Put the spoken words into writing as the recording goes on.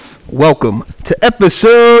Welcome to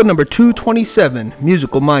episode number 227,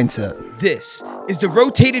 Musical Mindset. This is the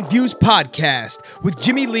Rotated Views podcast with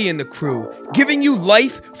Jimmy Lee and the crew, giving you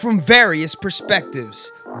life from various perspectives.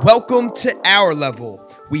 Welcome to our level.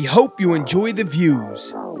 We hope you enjoy the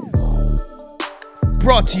views.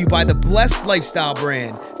 Brought to you by the Blessed Lifestyle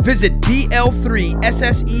brand. Visit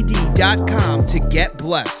BL3SSED.com to get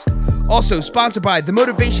blessed. Also sponsored by The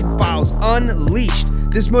Motivation Files Unleashed.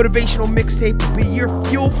 This motivational mixtape will be your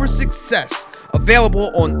fuel for success.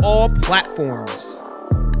 Available on all platforms.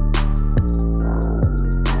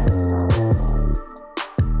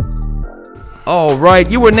 All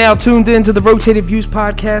right, you are now tuned in to the Rotated Views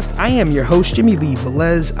podcast. I am your host, Jimmy Lee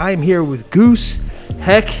Velez. I am here with Goose,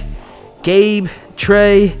 Heck, Gabe,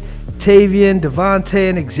 Trey, Tavian, Devontae,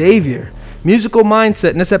 and Xavier. Musical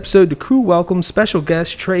Mindset. In this episode, the crew welcomes special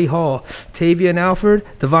guests Trey Hall, Tavian Alford,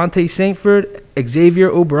 Devontae Saintford, Xavier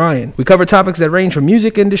O'Brien. We cover topics that range from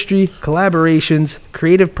music industry, collaborations,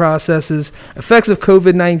 creative processes, effects of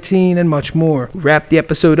COVID-19, and much more. We wrap the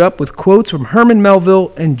episode up with quotes from Herman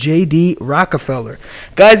Melville and J.D. Rockefeller.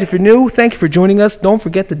 Guys, if you're new, thank you for joining us. Don't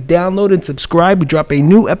forget to download and subscribe. We drop a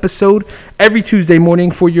new episode every Tuesday morning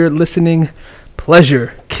for your listening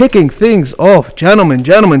pleasure. Kicking things off, gentlemen,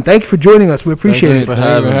 thank you for joining us. We appreciate it. Thank you for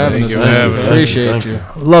having us. Appreciate you.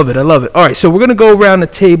 I love it. All right, so we're going to go around the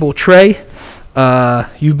table. Trey,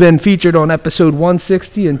 you've been featured on episode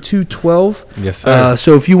 160 and 212. Yes, sir.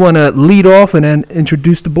 So if you want to lead off and then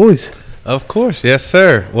introduce the boys. Of course. Yes,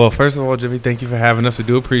 sir. Well, first of all, Jimmy, thank you for having us. We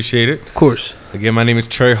do appreciate it. Of course. Again, my name is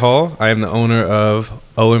Trey Hall. I am the owner of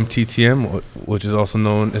OMTTM, which is also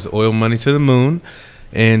known as Oil Money to the Moon.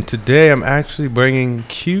 And today I'm actually bringing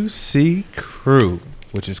QC Crew,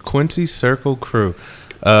 which is Quincy Circle Crew.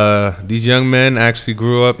 These young men actually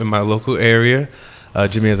grew up in my local area.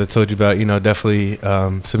 Jimmy, as I told you about, definitely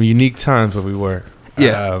some unique times where we were.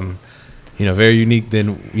 Yeah. Very unique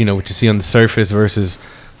than, what you see on the surface versus,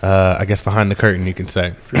 I guess, behind the curtain, you can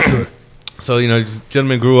say. For sure. So,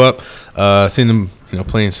 gentlemen grew up, seeing them,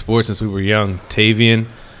 playing sports since we were young. Tavian.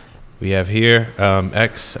 We have here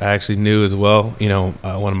X. I actually knew as well.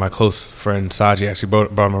 One of my close friends, Saji, actually brought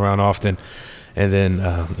him around often. And then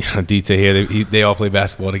DT here. They all play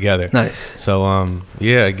basketball together. Nice. So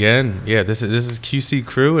this is QC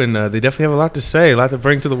Crew, and they definitely have a lot to say, a lot to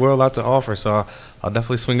bring to the world, a lot to offer. So I'll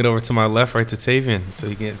definitely swing it over to my left, right to Tavian, so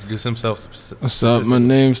he can introduce himself. What's up? My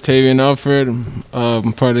name's Tavian Alford.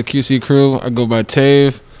 I'm part of the QC Crew. I go by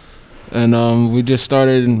Tave, and we just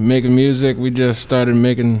started making music. We just started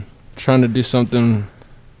trying to do something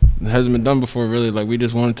that hasn't been done before, really. Like, we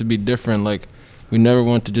just wanted to be different. Like, we never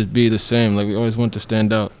want to just be the same. Like, we always want to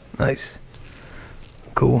stand out. Nice.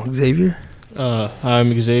 Cool. Xavier? Hi,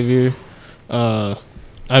 I'm Xavier.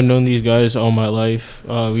 I've known these guys all my life.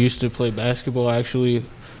 We used to play basketball, actually,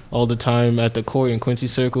 all the time at the court in Quincy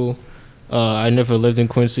Circle. I never lived in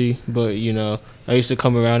Quincy, but, I used to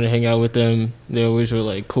come around and hang out with them. They always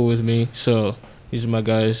were, cool with me. So these are my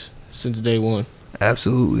guys since day one.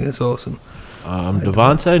 Absolutely. That's awesome. I'm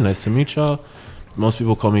Devontae. Nice to meet y'all. Most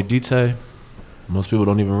people call me DT. Most people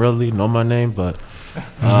don't even really know my name, but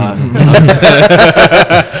well,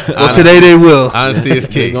 today they will. Honesty is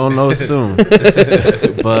key. They gonna know soon.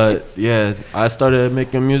 But yeah, I started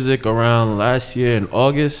making music around last year in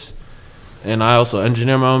August, and I also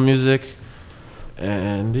engineer my own music.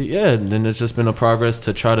 And yeah, then it's just been a progress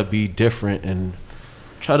to try to be different and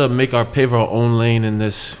try to pave our own lane in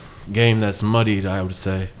this game that's muddied, I would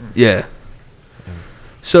say. Yeah.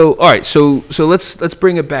 So, all right, so let's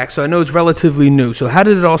bring it back. So I know it's relatively new. So how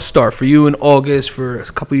did it all start for you in August, for a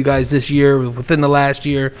couple of you guys this year, within the last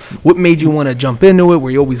year? What made you want to jump into it?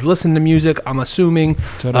 Were you always listening to music, I'm assuming?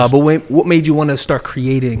 But what made you want to start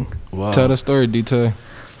creating? Wow. Tell the story, DT.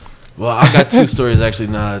 Well, I got two stories actually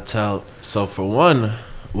now to tell. So for one,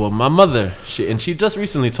 my mother, she just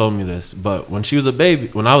recently told me this, but when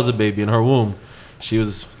I was a baby in her womb, she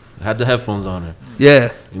had the headphones on her.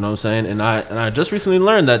 Yeah. You know what I'm saying? And I just recently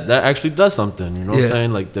learned that actually does something. You know what I'm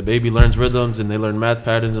saying? Like, the baby learns rhythms and they learn math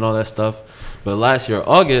patterns and all that stuff. But last year,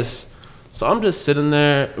 August, so I'm just sitting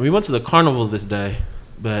there. We went to the carnival this day,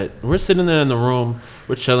 but we're sitting there in the room.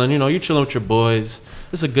 We're chilling. You're chilling with your boys.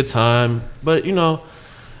 It's a good time. But, I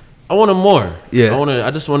wanted more. Yeah.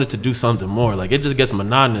 I just wanted to do something more. Like, it just gets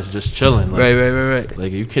monotonous just chilling. Like, Right.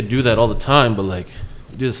 Like, you could do that all the time, but,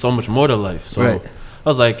 there's so much more to life. So right. I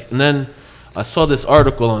was like, and then I saw this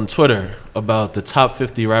article on Twitter about the top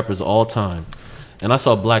 50 rappers of all time. And I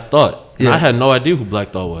saw Black Thought. And I had no idea who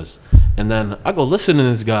Black Thought was. And then I go listen to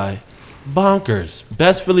this guy. bonkers.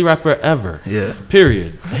 Best Philly rapper ever. Yeah.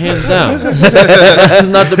 Period. Hands down. That's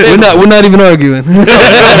not debatable. We're not even arguing.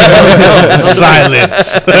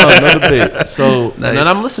 Silence. No debate. So, Nice. and then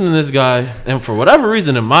I'm listening to this guy, and for whatever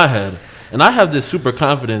reason in my head, and I have this super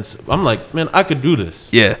confidence, I'm like, man, I could do this.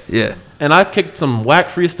 Yeah, yeah, And I kicked some whack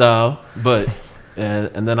freestyle, but,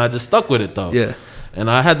 and then I just stuck with it though. yeah. And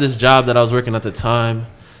I had this job that I was working at the time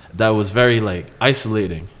that was very like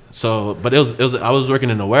isolating. So, but it was I was working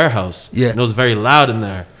in a warehouse. Yeah. And it was very loud in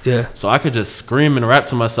there. Yeah. So I could just scream and rap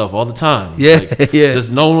to myself all the time. Yeah, Like, yeah. Just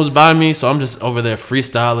no one was by me, so I'm just over there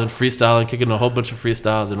freestyling, kicking a whole bunch of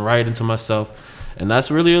freestyles and writing to myself. And that's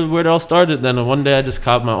really where it all started. Then one day I just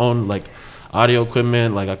copped my own like audio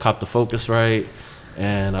equipment. Like I copped the Focusrite,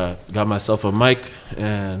 and I got myself a mic,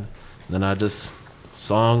 and then I just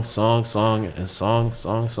song,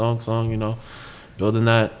 you know, building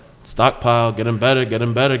that stockpile, getting better.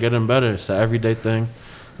 It's an everyday thing,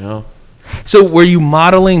 you know. So were you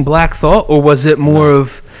modeling Black Thought, or was it more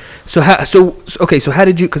of? So how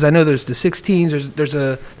did you? Because I know there's the 16s.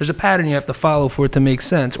 There's a pattern you have to follow for it to make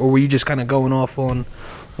sense, or were you just kind of going off on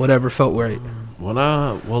whatever felt right? When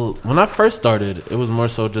I first started, it was more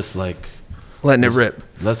so just like Letting it rip.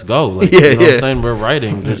 let's go. Like, Yeah, you know what yeah. I'm saying? We're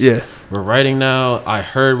writing. Yeah. We're writing now. I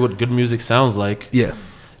heard what good music sounds like. Yeah.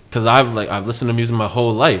 Because I've listened to music my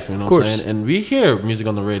whole life, you know what I'm course. saying? And we hear music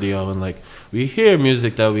on the radio, and like we hear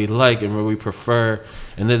music that we like and what we prefer,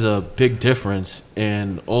 and there's a big difference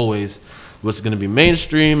in always what's going to be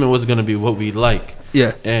mainstream and what's going to be what we like.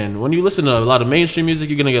 Yeah. And when you listen to a lot of mainstream music,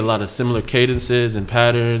 you're going to get a lot of similar cadences and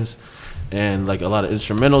patterns, and like a lot of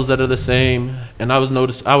instrumentals that are the same. And I was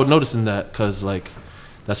noticing that because like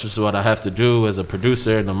that's just what I have to do as a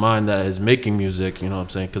producer in the mind that is making music, you know what I'm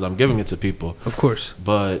saying? Because I'm giving it to people. Of course.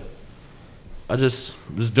 But I just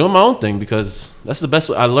was doing my own thing because that's the best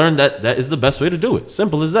way. I learned that is the best way to do it.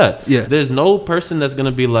 Simple as that. Yeah. There's no person that's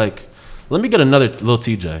gonna be like, let me get another Lil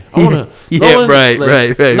TJ. I wanna. Yeah,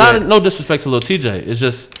 right. No disrespect to Lil TJ. It's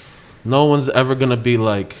just no one's ever gonna be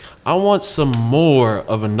like, I want some more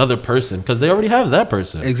of another person because they already have that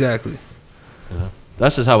person. Exactly. You know?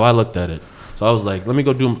 That's just how I looked at it. So I was like, let me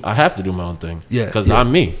go I have to do my own thing. Yeah, Because yeah.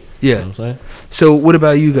 I'm me. Yeah. You know what I'm saying? So what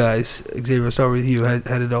about you guys? Xavier, I'll start with you. How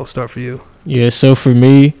did it all start for you? Yeah, so for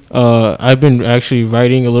me, I've been actually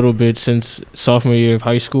writing a little bit since sophomore year of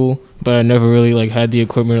high school, but I never really like had the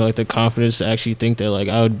equipment or like the confidence to actually think that like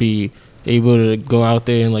I would be able to go out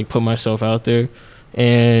there and like put myself out there.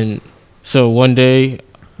 And so one day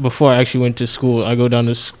before I actually went to school, I go down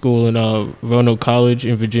to school in Roanoke College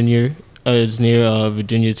in Virginia. It's near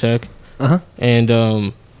Virginia Tech. Uh-huh. And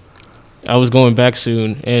I was going back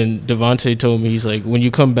soon, and Devontae told me, he's like, when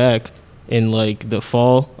you come back in like the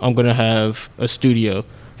fall, I'm gonna have a studio.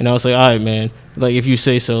 And I was like, all right, man, like if you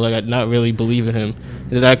say so. Like I not really believe in him.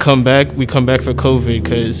 And then we come back for COVID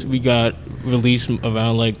because we got released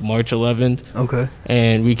around like March 11th. Okay.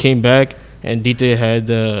 And we came back, and Dita had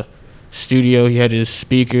the studio. He had his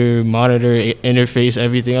speaker, monitor, interface,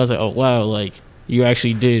 everything. I was like, oh wow, like you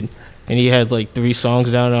actually did. And he had like 3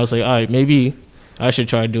 songs down, and I was like, all right, maybe I should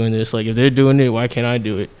try doing this. Like if they're doing it, why can't I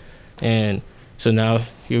do it? And so now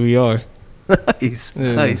here we are. Nice.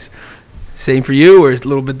 Yeah. Nice. Same for you, or a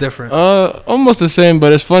little bit different? Almost the same,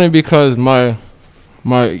 but it's funny because my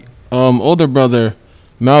older brother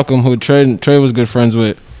Malcolm, who Trey was good friends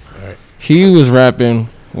with, Right. he was rapping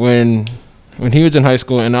when he was in high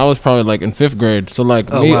school, and I was probably like in 5th grade. So like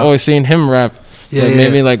Oh, me wow. always seeing him rap, Yeah, like yeah.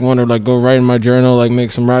 made me like want to like go write in my journal, like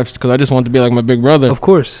make some raps, because I just wanted to be like my big brother. Of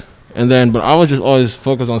course. And then, but I was just always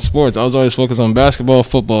focused on sports. I was always focused on basketball,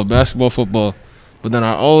 football. But then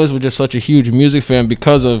I always was just such a huge music fan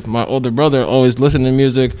because of my older brother always listening to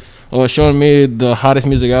music, always showing me the hottest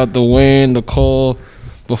music out, the Wayne, the Cole,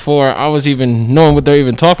 before I was even knowing what they're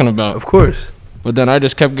even talking about. Of course. But then I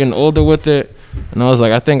just kept getting older with it, and I was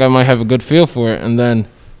like, I think I might have a good feel for it. And then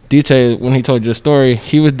DT, when he told you the story,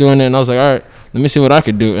 he was doing it, and I was like, all right, let me see what I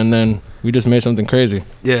could do. And then we just made something crazy.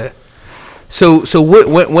 Yeah. So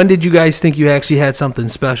when did you guys think you actually had something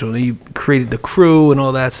special? You created the crew and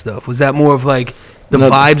all that stuff. Was that more of like the No,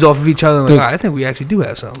 vibes off of each other? Like, the- all right, I think we actually do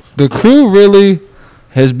have something. The crew really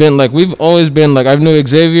has been like, we've always been like, I've knew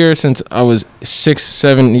Xavier since I was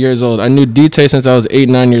 6-7 years old. I knew DT since I was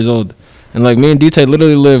 8-9 years old. And like me and DT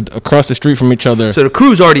literally lived across the street from each other. So the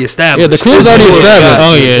crew's already established. Yeah, the crew's already established.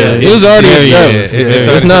 Oh, yeah. It was already established.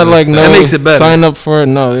 It's not like no That makes it better. sign up for it.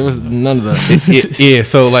 No, it was none of that. Yeah,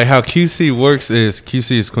 so like how QC works is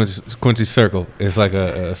Quincy Circle. It's like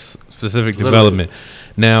a specific development.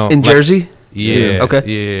 Now in like- Jersey? Yeah. Okay.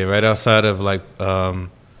 Yeah, right outside of like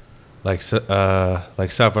like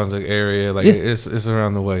South Brunswick area. Like Yeah. it's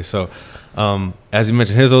around the way. So, as you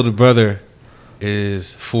mentioned, his older brother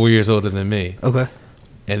is 4 years older than me. Okay.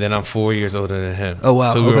 And then I'm 4 years older than him. Oh,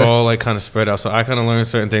 wow. So we were Okay. all like kind of spread out. So I kind of learned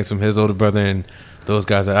certain things from his older brother and those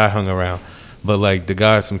guys that I hung around. But like the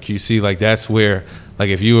guys from QC, like that's where, like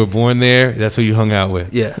if you were born there, that's who you hung out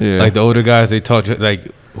with. Yeah. Yeah. Like the older guys, they taught you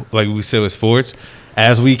like we said with sports.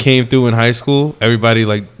 As we came through in high school, everybody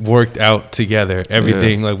like worked out together.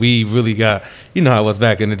 Everything like we really got. You know how it was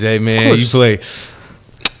back in the day, man. You play,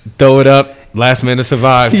 throw it up, last man to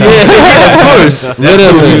survive. Yeah, of course.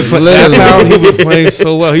 That's how he was playing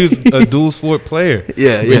so well. He was a dual sport player.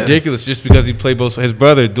 Yeah, yeah. Ridiculous, just because he played both. His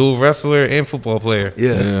brother, dual wrestler and football player.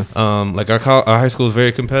 Yeah. Yeah. Like our high school is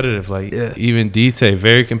very competitive. Like Yeah. even DT,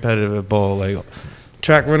 very competitive at ball. Like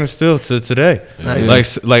track runner still to today.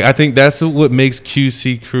 Nice. Like I think that's what makes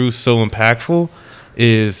QC Crew so impactful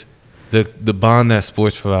is the bond that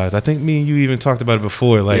sports provides. I think me and you even talked about it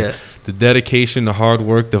before. Like Yeah. the dedication, the hard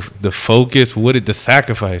work, the focus, the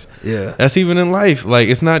sacrifice. Yeah. That's even in life. Like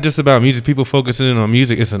it's not just about music. People focusing in on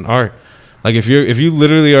music. It's an art. Like if you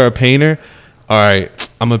literally are a painter, all right,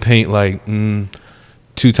 I'm gonna paint like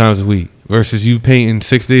 2 times a week. Versus you painting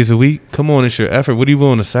 6 days a week. Come on, it's your effort. What are you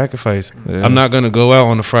willing to sacrifice? Yeah. I'm not gonna go out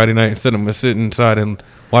on a Friday night instead. I'm gonna sit inside and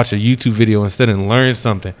watch a YouTube video instead and learn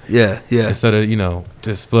something Yeah. Yeah. instead of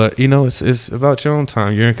But it's about your own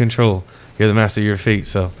time. You're in control. You're the master of your fate.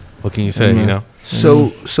 So what can you say? Amen. You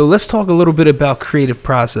know. So let's talk a little bit about creative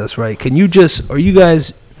process, right? Are you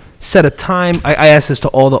guys set a time? I asked this to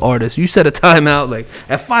all the artists. You set a time out like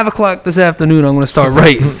at 5:00 this afternoon. I'm going to start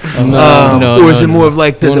writing. No, or is it more of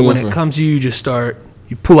like this? Wanna When go it for- comes to you, just start.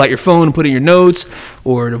 You pull out your phone and put in your notes,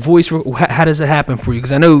 or the voice. How does it happen for you?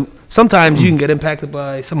 Because I know sometimes you can get impacted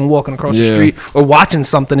by someone walking across the Yeah. street or watching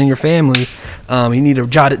something in your family. You need to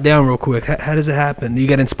jot it down real quick. How does it happen? Do you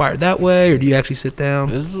get inspired that way, or do you actually sit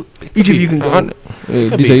down? Each of you can go. Hey, It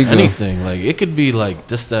could DJ, be you go. anything. Like it could be like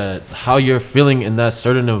just that how you're feeling in that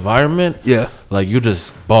certain environment. Yeah. Like you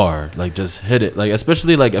just bar, like just hit it. Like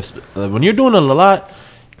especially like if when you're doing it a lot,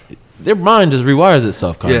 their mind just rewires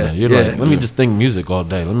itself. Kind of. Yeah, You're yeah. like, let me just think music all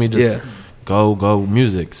day. Let me just go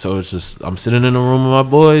music. So it's just I'm sitting in a room with my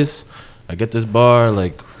boys. I get this bar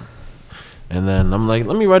like. And then I'm like,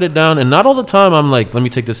 let me write it down. And not all the time I'm like, let me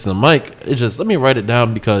take this to the mic. It's just, let me write it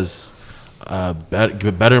down because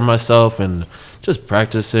get better myself and just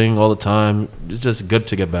practicing all the time. It's just good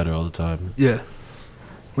to get better all the time. Yeah.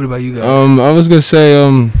 What about you guys? I was gonna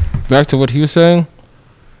say, back to what he was saying.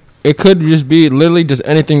 It could just be literally just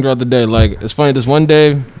anything throughout the day. Like it's funny. This one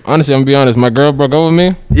day, honestly, I'm gonna be honest. My girl broke up with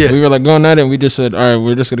me. Yeah. We were like going at it, and we just said, "All right,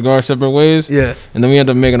 we're just gonna go our separate ways." Yeah. And then we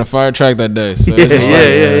ended up making a fire track that day. So Yeah, it's just yeah, like,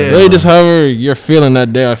 yeah. really just however you're feeling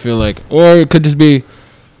that day. I feel like, or it could just be,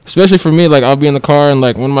 especially for me, like I'll be in the car and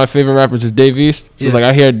like one of my favorite rappers is Dave East. So Yeah. like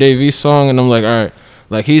I hear a Dave East song and I'm like, all right,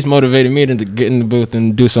 like he's motivated me to get in the booth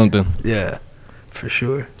and do something. Yeah. For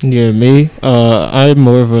sure. Yeah, me. I'm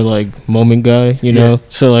more of a like moment guy, you know.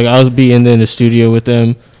 So like I'll be in the studio with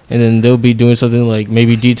them, and then they'll be doing something like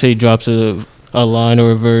maybe DT drops a line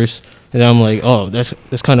or a verse, and I'm like, oh, that's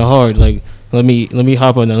kind of hard. Like let me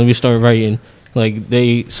hop on that. Let me start writing. Like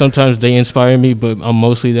sometimes they inspire me, but I'm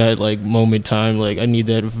mostly that like moment time. Like I need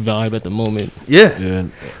that vibe at the moment. Yeah. Yeah,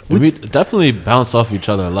 and we definitely bounce off each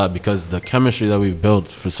other a lot because the chemistry that we've built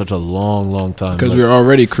for such a long time. Because like, we're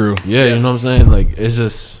already crew. yeah, you know what I'm saying? Like it's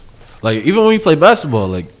just like even when we play basketball,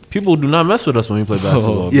 like people do not mess with us when we play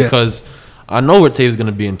basketball yeah. because I know where Tave's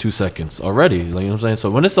gonna be in 2 seconds already. Like you know what I'm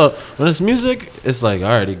saying? So when it's music, it's like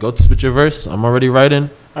alrighty, go to spit your verse. I'm already writing.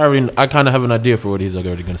 I kind of have an idea for what he's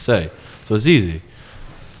already gonna say. So it's easy.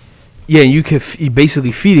 Yeah, you you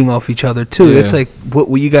basically feeding off each other too. Yeah. That's like what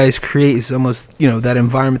you guys create is almost that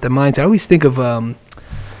environment, that mindset. I always think of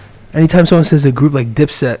anytime someone says a group like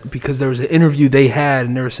Dipset, because there was an interview they had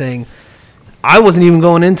and they were saying, I wasn't even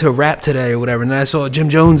going into rap today or whatever, and then I saw Jim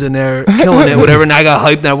Jones in there killing it, whatever, and I got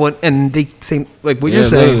hyped and I went, and they same like what you're Yeah,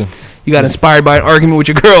 saying. literally. You got inspired by an argument with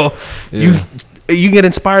your girl. Yeah. You get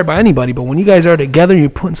inspired by anybody, but when you guys are together and you're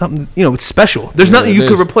putting something, it's special. There's Yeah, nothing it you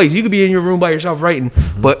could is. replace. You could be in your room by yourself writing,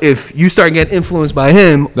 but if you start getting influenced by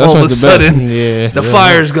him, That's all when of a it's the best. sudden Yeah. the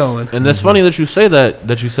fire's going. And that's funny that you say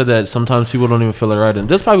that you said that sometimes people don't even feel it right. And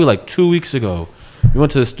this probably like 2 weeks ago, we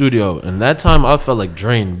went to the studio, and that time I felt like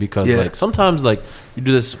drained because Yeah. like sometimes like you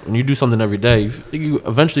do this when you do something every day, you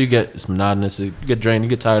eventually you get it's monotonous, you get drained, you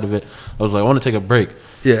get tired of it. I was like, I want to take a break.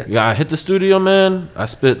 Yeah. I hit the studio, man. I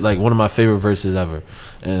spit like one of my favorite verses ever,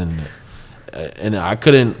 and I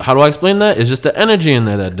couldn't. How do I explain that? It's just the energy in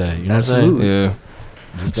there that day. You know what I'm saying? Absolutely. Yeah.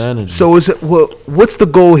 Just the energy. So what's the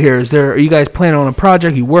goal here? Are you guys planning on a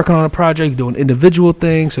project? You working on a project? You doing individual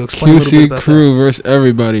things? So explain a little bit QC about Crew versus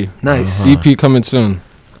everybody. that. Nice. EP coming soon.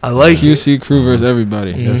 I like it. QC Crew versus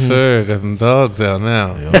everybody. Yes, sir. Got some dogs out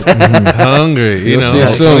now. Hungry. You You'll know, see it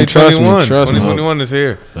soon. Trust me, 2021. trust me. 2021 is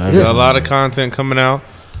here. Yeah. We got a lot of content coming out.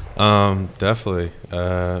 Definitely.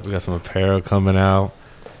 We got some apparel coming out.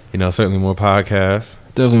 You know, certainly more podcasts.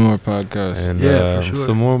 Definitely more podcasts. And Yeah, for sure.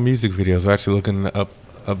 some more music videos. We're actually looking up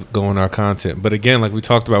going our content. But again, like we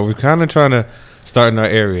talked about, we're kind of trying to start in our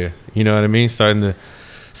area. You know what I mean? Starting the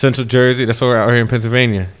Central Jersey. That's why we're out here in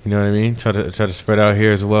Pennsylvania. You know what I mean? Try to spread out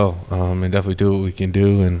here as well. And definitely do what we can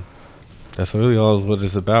do. And that's really all what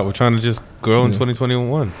it's about. We're trying to just grow in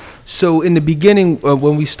 2021. So in the beginning,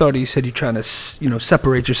 when we started, you said you're trying to,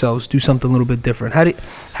 separate yourselves, do something a little bit different.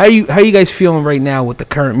 How are you guys feeling right now with the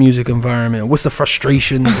current music environment? What's the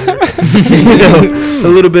frustrations? A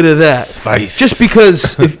little bit of that. Spice. Just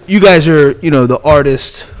because if you guys are, the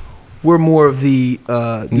artist, we're more of the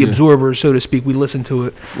absorbers, so to speak. We listen to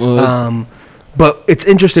it. Well, But it's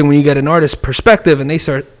interesting when you get an artist's perspective and they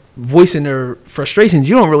start voicing their frustrations.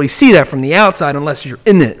 You don't really see that from the outside unless you're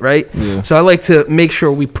in it, right? Yeah. So I like to make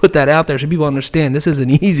sure we put that out there so people understand this isn't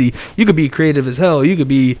easy. You could be creative as hell. You could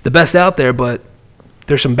be the best out there, but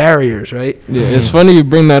there's some barriers, right? yeah, it's funny you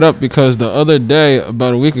bring that up because the other day,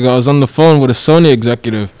 about a week ago, I was on the phone with a Sony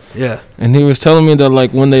executive, Yeah. and he was telling me that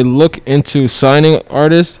like when they look into signing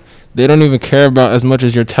artists, they don't even care about as much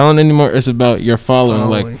as your talent anymore. It's about your following.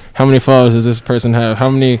 Following. Like how many followers does this person have? How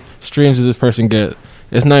many streams does this person get?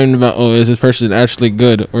 It's not even about, is this person actually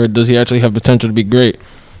good or does he actually have potential to be great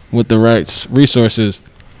with the right resources?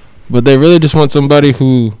 But they really just want somebody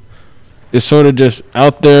who is sort of just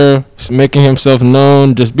out there making himself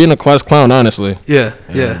known, just being a class clown, honestly. Yeah.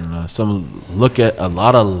 Yeah. And some a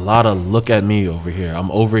lot of look at me over here.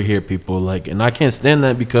 I'm over here, people. Like, and I can't stand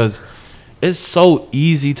that because it's so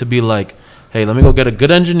easy to be like, hey, let me go get a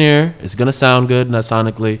good engineer. It's gonna sound good, not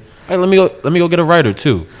sonically. Hey, let me go get a writer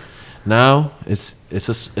too. Now it's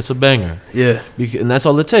a banger. Yeah. And that's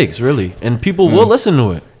all it takes, really. And people will listen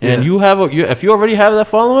to it. And Yeah. if you already have that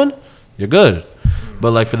following, you're good. But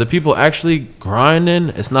like for the people actually grinding,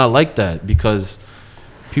 it's not like that because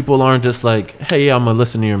people aren't just like, hey, yeah, I'm gonna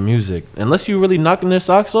listen to your music. Unless you're really knocking their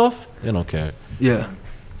socks off, they don't care. Yeah.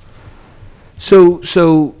 So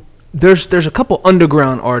there's a couple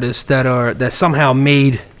underground artists that somehow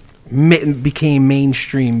became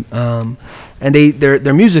mainstream, and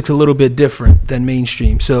their music's a little bit different than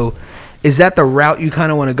mainstream. So is that the route you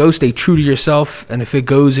kind of want to go? Stay true to yourself, and if it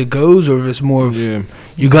goes, it goes, or if it's more of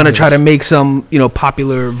you're gonna try to make some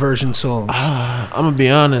popular version songs. I'm gonna be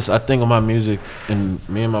honest. I think my music and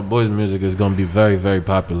me and my boys' music is gonna be very, very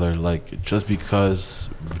popular. Like just because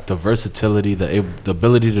the versatility, the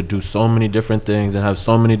ability to do so many different things and have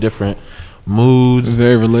so many different moods,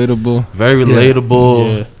 Very relatable. very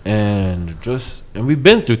relatable, Yeah. and we've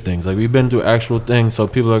been through things. Like we've been through actual things, so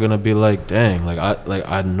people are gonna be like, dang,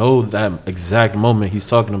 I know that exact moment he's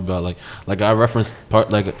talking about. Like I reference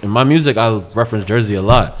in my music, I reference Jersey a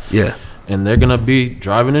lot. Yeah. And they're gonna be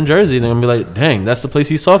driving in Jersey. They're gonna be like, "Dang, that's the place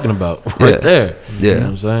he's talking about, right there." Yeah. You know what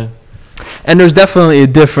I'm saying? And there's definitely a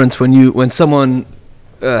difference when someone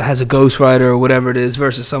has a ghostwriter or whatever it is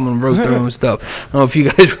versus someone wrote their own stuff. I don't know if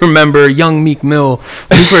you guys remember Young Meek Mill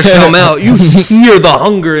when he first came out. You hear the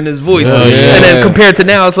hunger in his voice, Yeah, yeah. and then compared to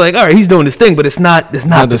now, it's like, all right, he's doing his thing, but it's not the same.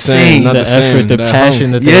 Not The the same, effort, the that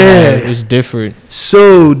passion hunger. that they Yeah. have is different.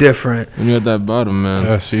 So different. When you're at that bottom, man.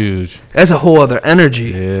 That's huge. That's a whole other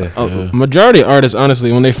energy. Yeah. Majority of artists,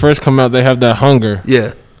 honestly, when they first come out, they have that hunger.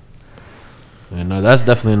 Yeah. And that's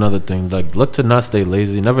definitely another thing. Like, look to not stay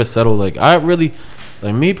lazy. Never settle. Like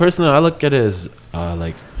me personally, I look at it as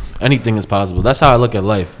like anything is possible. That's how I look at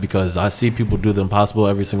life because I see people do the impossible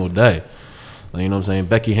every single day. Like, you know what I'm saying?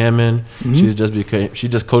 Becky Hammond, she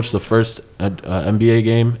just coached the first NBA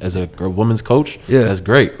game as a women's coach. Yeah. That's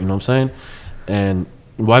great. You know what I'm saying? And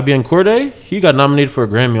YBN Cordae, he got nominated for a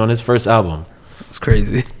Grammy on his first album. It's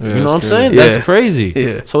crazy. Yeah, You know what I'm it's saying? Yeah. That's crazy.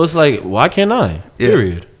 Yeah. So it's like, why can't I? Yeah.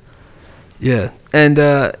 Period. Yeah, and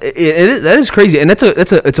that is crazy, and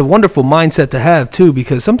it's a wonderful mindset to have too,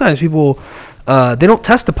 because sometimes people they don't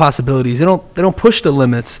test the possibilities, they don't push the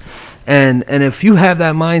limits, And if you have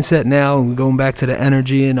that mindset now, and going back to the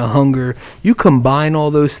energy and the hunger, you combine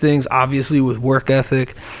all those things, obviously, with work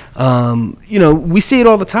ethic. We see it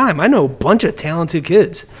all the time. I know a bunch of talented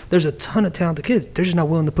kids. There's a ton of talented kids. They're just not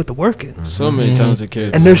willing to put the work in. So many talented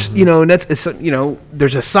kids. And there's,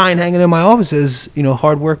 there's a sign hanging in my office that says,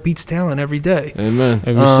 hard work beats talent every day. Amen.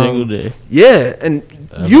 Every single day. Yeah, and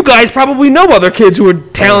you guys probably know other kids who are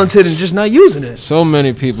talented and just not using it. So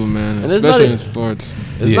many people, man, And especially in sports.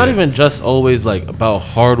 It's not even just always like about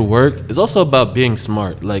hard work. It's also about being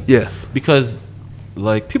smart. Like, because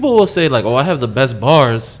like people will say like, oh, I have the best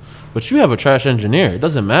bars, but you have a trash engineer. It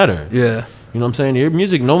doesn't matter. Yeah. You know what I'm saying? Your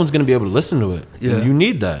music, no one's gonna be able to listen to it. Yeah. And you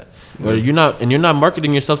need that. Or you're not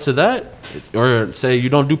marketing yourself to that, or say you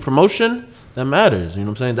don't do promotion. That matters. You know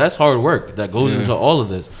what I'm saying? That's hard work that goes into all of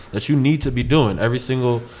this that you need to be doing every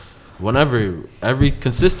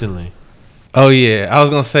consistently. Oh yeah, I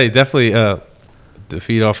was gonna say definitely to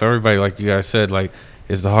feed off everybody, like you guys said, like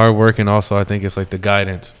it's the hard work, and also I think it's like the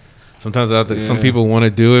guidance. Sometimes some people want to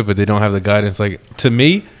do it, but they don't have the guidance. Like to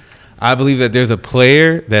me, I believe that there's a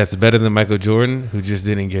player that's better than Michael Jordan who just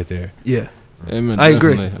didn't get there. Yeah. Amen. I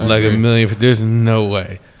agree. Like a million. There's no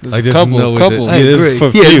way. There's no way. I agree.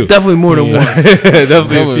 Few. Definitely more than one.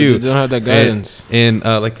 Definitely a few. They don't have that guidance. And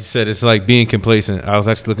like you said, it's like being complacent. I was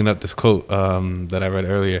actually looking up this quote that I read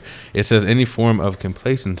earlier. It says, any form of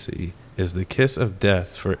complacency is the kiss of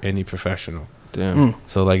death for any professional. Damn.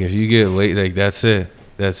 So, like, if you get late, like, that's it.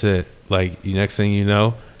 Like, next thing you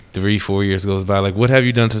know, 3-4 years goes by. Like, what have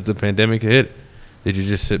you done since the pandemic hit? Did you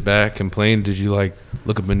just sit back, complain? Did you, like,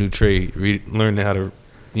 look up a new trade, learn how to,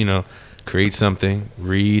 create something,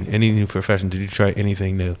 read, any new profession? Did you try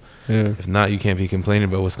anything new? Yeah. If not, you can't be complaining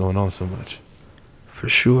about what's going on so much. For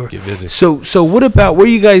sure. Get busy. So what about, what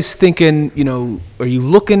are you guys thinking, are you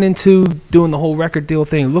looking into doing the whole record deal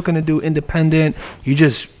thing, looking to do independent? You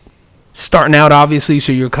just starting out, obviously,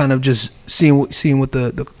 so you're kind of just seeing what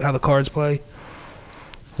how the cards play?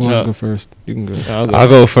 Who wants to go first? You can go. I'll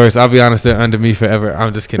go first. I'll be honest, they're under me forever.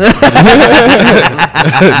 I'm just kidding. New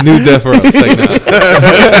Death Row. Like, nah.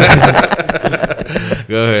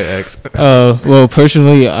 Go ahead, X. Well,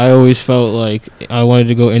 personally, I always felt like I wanted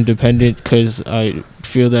to go independent because I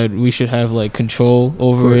feel that we should have like control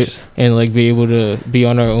over it and like be able to be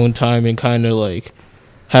on our own time and kind of like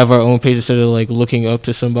have our own pace instead of like looking up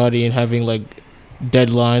to somebody and having like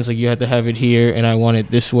deadlines, like you have to have it here and I want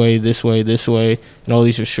it this way, and all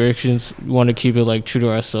these restrictions. We want to keep it like true to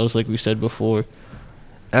ourselves, like we said before.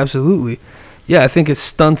 Absolutely. Yeah, I think it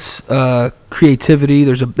stunts creativity.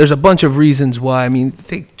 There's a bunch of reasons why. I mean, I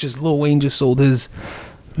think just Lil Wayne just sold his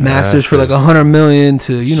masters for like $100 million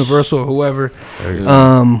to Universal or whoever.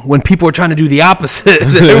 When people were trying to do the opposite,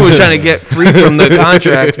 they were trying to get free from the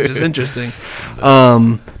contract, which is interesting.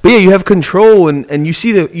 But yeah, you have control, and you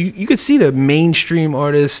see you could see the mainstream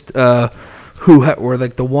artists who were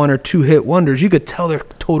like the 1 or 2 hit wonders. You could tell they're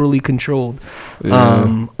totally controlled,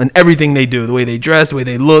 and everything they do, the way they dress, the way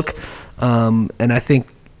they look, and I think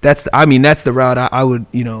that's the route I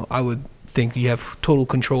would think you have total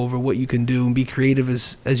control over what you can do and be creative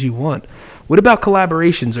as you want. What about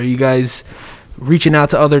collaborations? Are you guys reaching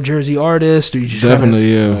out to other Jersey artists, or you just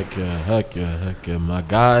definitely Heck yeah. My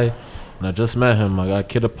guy, and I just met him. My guy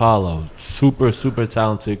Kid Apollo, super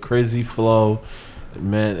talented, crazy flow,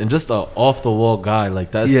 man, and just a off the wall guy.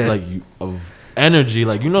 Like that's like of energy.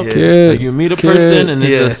 Like like you meet a person and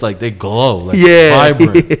it just like they glow, like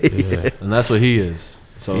vibrant, and that's what he is.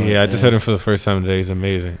 So I just heard him for the first time today. He's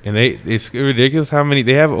amazing, and it's ridiculous how many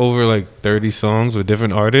they have, over like 30 songs with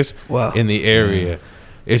different artists in the area.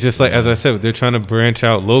 It's just like, as I said, they're trying to branch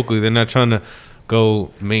out locally. They're not trying to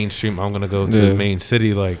go mainstream. I'm gonna go to the main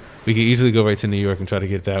city. Like we could easily go right to New York and try to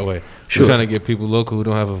get that way. We're trying to get people local who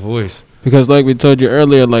don't have a voice. Because like we told you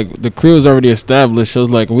earlier, like the crew is already established. So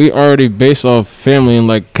it's like we already based off family and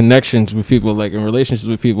like connections with people, like in relationships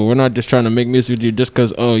with people. We're not just trying to make music with you just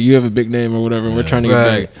because you have a big name or whatever. And we're trying to get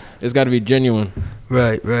back. It's got to be genuine.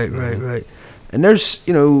 Right. And there's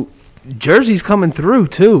Jersey's coming through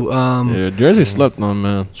too. Jersey slept on,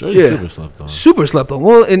 man. Jersey super slept on. Super slept on.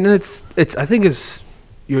 Well, and it's I think it's.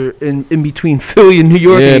 You're in between Philly and New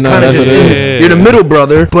York, and you're kind of you're the middle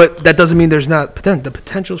brother. But that doesn't mean there's not potential. The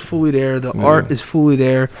potential's fully there. The art is fully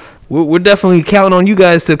there. We're definitely counting on you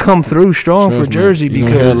guys to come through strong for Jersey,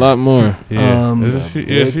 because hear a lot more. There's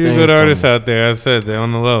a few good artists out there. I said they're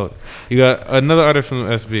on the load. You got another artist from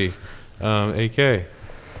SB, AK.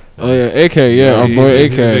 Oh yeah, AK. Yeah, our boy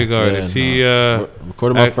AK. He's a big artist. He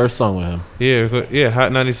recorded my first song with him.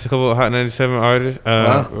 Hot 90, couple of Hot 97 artists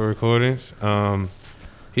recordings.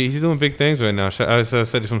 He's doing big things right now. I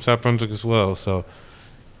said he's from South Brunswick as well. So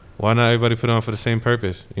why not everybody put on for the same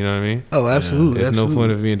purpose? You know what I mean? Oh, absolutely. There's absolutely. no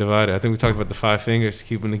point of being divided. I think we talked about the 5 fingers.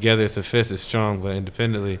 Keep them together. It's a fist. It's strong, but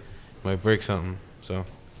independently, it might break something. So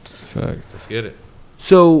Fact. let's get it.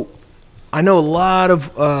 So, I know a lot of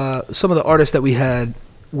some of the artists that we had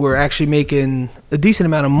were actually making a decent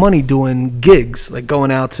amount of money doing gigs, like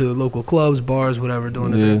going out to local clubs, bars, whatever,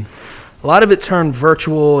 doing Yeah. it. A lot of it turned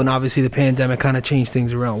virtual, and obviously the pandemic kind of changed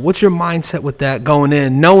things around. What's your mindset with that going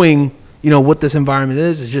in, knowing what this environment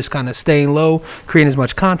is just kind of staying low, creating as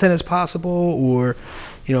much content as possible, or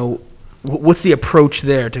what's the approach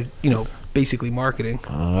there to basically marketing?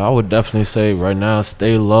 I would definitely say right now,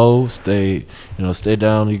 stay low, stay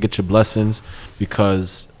down. You get your blessings,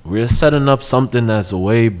 because we're setting up something that's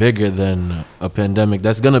way bigger than a pandemic.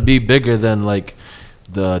 That's gonna be bigger than like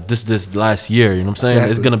this last year. You know what I'm saying?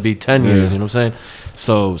 Exactly. It's gonna be 10 years. You know what I'm saying?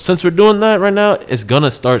 So since we're doing that right now, it's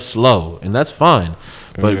gonna start slow, and that's fine.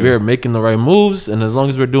 But we're making the right moves, and as long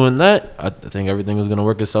as we're doing that, I think everything is gonna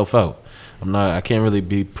work itself out. I can't really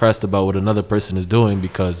be pressed about what another person is doing,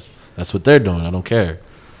 because that's what they're doing. I don't care.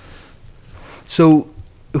 So,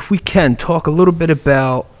 if we can talk a little bit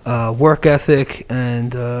about work ethic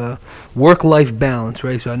and work-life balance,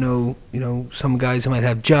 right? So I know some guys might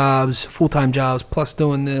have jobs, full-time jobs, plus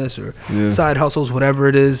doing this, or side hustles, whatever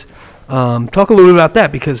it is. Talk a little bit about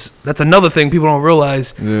that, because that's another thing people don't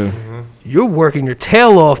realize. Yeah. You're working your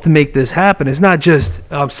tail off to make this happen. It's not just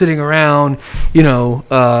sitting around,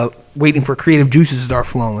 waiting for creative juices to start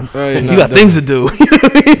flowing. Right, you got things to do.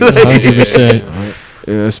 100%.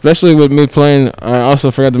 Yeah, especially with me playing, I also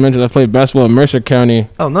forgot to mention I played basketball in Mercer County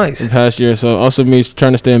Oh, nice. the past year. So also me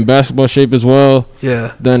trying to stay in basketball shape as well.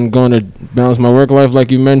 Yeah. Then going to balance my work life like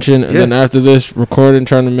you mentioned. And then after this, recording,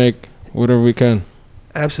 trying to make whatever we can.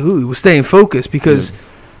 Absolutely. We're staying focused, because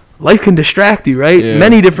life can distract you, right? Yeah.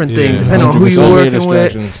 Many different things, depending on who 100%. you're So many working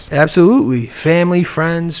with. distractions. Absolutely. Family,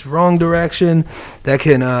 friends, wrong direction. That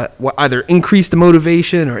can either increase the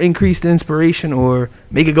motivation or increase the inspiration, or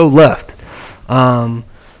make it go left.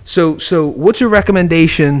 So what's your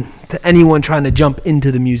recommendation to anyone trying to jump into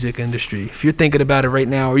the music industry? If you're thinking about it right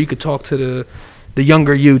now, or you could talk to the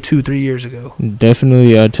younger you 2-3 years ago.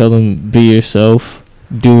 Definitely, I tell them, be yourself.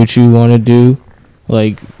 Do what you want to do.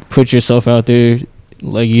 Like, put yourself out there.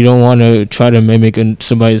 Like, you don't want to try to mimic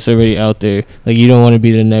somebody that's already out there. Like, you don't want to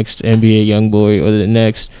be the next NBA YoungBoy or the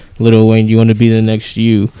next Lil Wayne. You want to be the next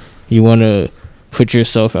you. You want to put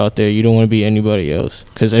yourself out there. You don't want to be anybody else,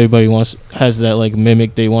 because everybody has that like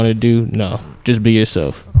mimic they want to do. No, just be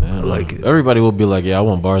yourself. Yeah, like everybody will be like, yeah, I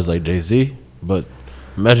want bars like Jay-Z, but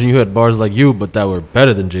imagine you had bars like you, but that were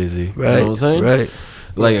better than Jay-Z. Right. You know what I'm saying? Right.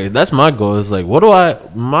 Like, that's my goal. Is like,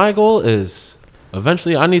 my goal is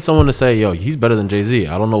eventually I need someone to say, yo, he's better than Jay-Z.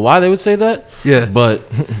 I don't know why they would say that. Yeah. But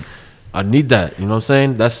I need that. You know what I'm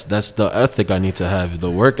saying? That's the ethic I need to have,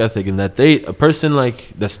 the work ethic, and that a person like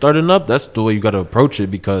that's starting up, that's the way you got to approach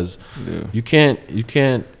it, because you can't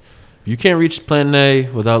reach plan A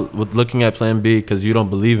with looking at plan B, because you don't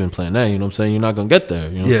believe in plan A. You know what I'm saying? You're not gonna get there.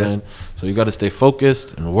 You know what I'm saying? So you got to stay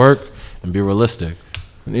focused and work and be realistic.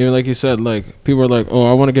 And even like you said, like people are like, "Oh,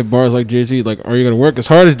 I want to get bars like Jay-Z." Like, are you gonna work as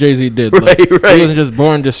hard as Jay-Z did? Like, Right. He wasn't just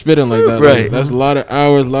born just spitting like that. Right. Like, that's a lot of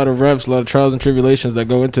hours, a lot of reps, a lot of trials and tribulations that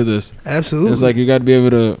go into this. Absolutely. And it's like you got to be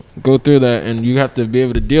able to go through that, and you have to be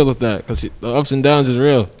able to deal with that, because the ups and downs is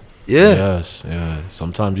real. yeah. Yes. Yeah.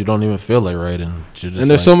 Sometimes you don't even feel it right, and you're just And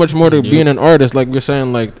there's like, so much more to being an artist. Like we're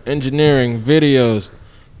saying, like engineering, videos,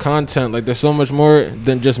 content. Like there's so much more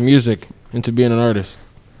than just music into being an artist.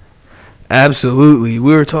 Absolutely.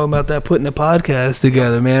 We were talking about that, putting the podcast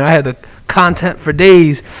together, man. I had the content for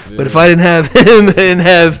days, but if I didn't have him and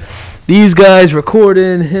have these guys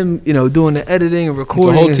recording, him, doing the editing and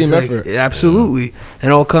recording. whole team effort. Absolutely. And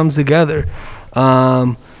it all comes together.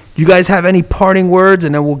 You guys have any parting words,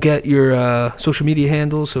 and then we'll get your social media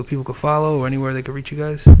handles so people can follow, or anywhere they can reach you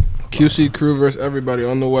guys? QC Crew versus everybody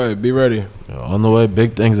on the way. Be ready. on the way.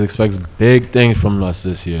 Big things. Expects big things from us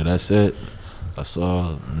this year. That's it. That's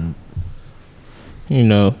all.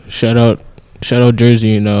 Shout out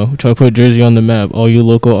Jersey. Try to put Jersey on the map. All you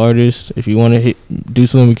local artists, if you want to do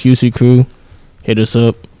something with QC Crew, hit us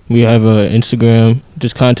up. We have Instagram.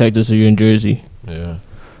 Just contact us if you're in Jersey. Yeah.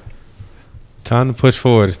 Time to push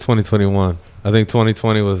forward. It's 2021. I think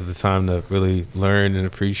 2020 was the time to really learn and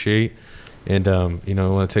appreciate. And, I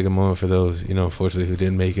want to take a moment for those, unfortunately, who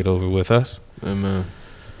didn't make it over with us. Amen.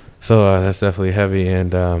 So that's definitely heavy.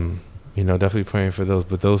 And, definitely praying for those.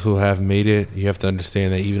 But those who have made it, you have to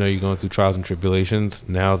understand that even though you're going through trials and tribulations,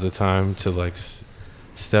 now's the time to,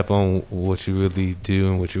 step on what you really do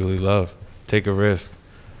and what you really love. Take a risk.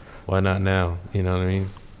 Why not now? You know what I mean?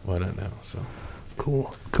 Why not now? So.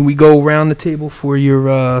 Cool. Can we go around the table for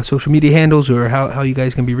your social media handles or how you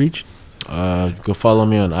guys can be reached? Go follow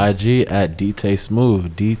me on IG at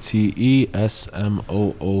DTSmooth,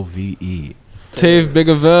 DTESMOOVE. Tave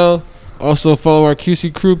Bigavel. Also follow our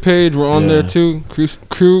QC Crew page. We're on there too.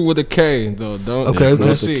 Crew with a K though. Don't. Okay. No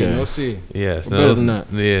Okay. C. No C. Yes. We're better than that.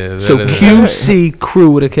 Yeah. So QC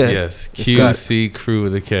Crew with a K. Yes. QC Crew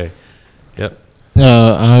with a K. Yep.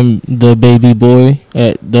 I'm the baby boy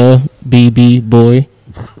at the BB boy.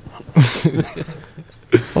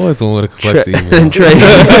 Always one with a complex email. And Trey.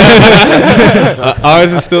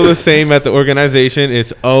 Ours is still the same at the organization.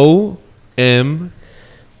 It's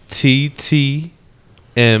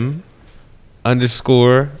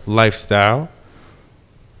OMTTM_lifestyle.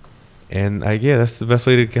 And that's the best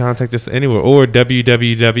way to contact us anywhere. Or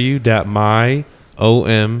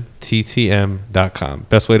www.myomttm.com.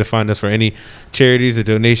 Best way to find us for any charities or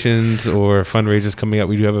donations or fundraisers coming up.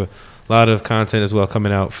 We do have a lot of content as well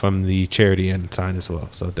coming out from the charity and sign as well.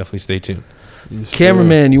 So definitely stay tuned.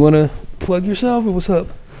 Cameraman, you want to plug yourself or what's up?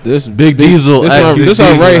 This Big Diesel. This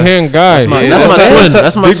our right hand guy. That's my twin.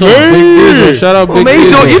 That's my twin. Big Diesel. Shout out Big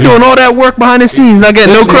Diesel. You're doing all that work behind the scenes, not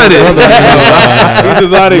getting no credit. He's a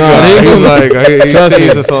lot of guy. He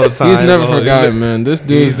sees us all the time. He's never forgotten, man. This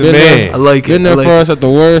dude's the man. I like it. been there for us at the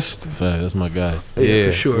worst. Fact, that's my guy. Yeah,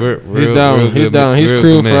 for sure. He's down. He's down. He's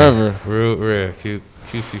Crew forever. Real rare.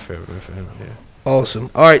 QC forever. Yeah. Awesome.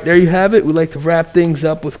 All right, there you have it. We'd like to wrap things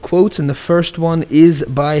up with quotes, and the first one is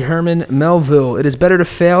by Herman Melville. It is better to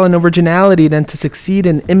fail in originality than to succeed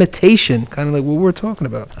in imitation, kind of like what we're talking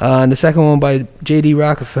about. And the second one by J.D.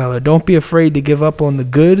 Rockefeller. Don't be afraid to give up on the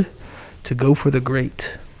good, to go for the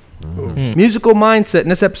great. Musical mindset. In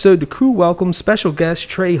this episode, the crew welcomes special guests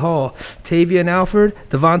Trey Hall, Tavian Alford,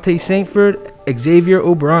 Devontae Saintford, Xavier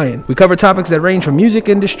O'Brien. We cover topics that range from music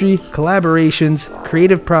industry, collaborations,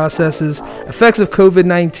 creative processes, effects of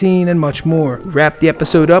COVID-19, and much more. We wrap the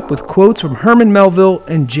episode up with quotes from Herman Melville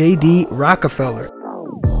and J.D. Rockefeller.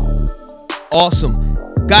 Awesome.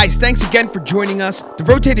 Guys, thanks again for joining us. The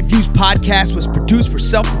Rotated Views podcast was produced for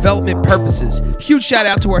self-development purposes. Huge shout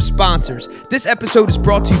out to our sponsors. This episode is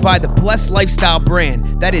brought to you by the Blessed Lifestyle brand.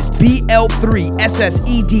 That is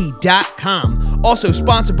BL3SSED.com. Also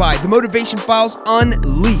sponsored by The Motivation Files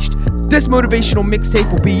Unleashed. This motivational mixtape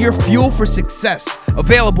will be your fuel for success.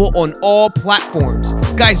 Available on all platforms.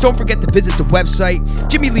 Guys, don't forget to visit the website,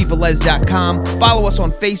 JimmyLeeVelez.com. Follow us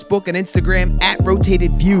on Facebook and Instagram at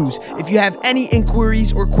Rotated Views. If you have any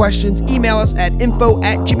inquiries or questions, email us at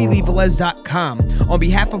info@JimmyLeeVelez.com. On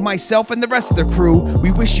behalf of myself and the rest of the crew,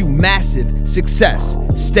 we wish you massive success.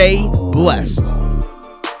 Stay blessed.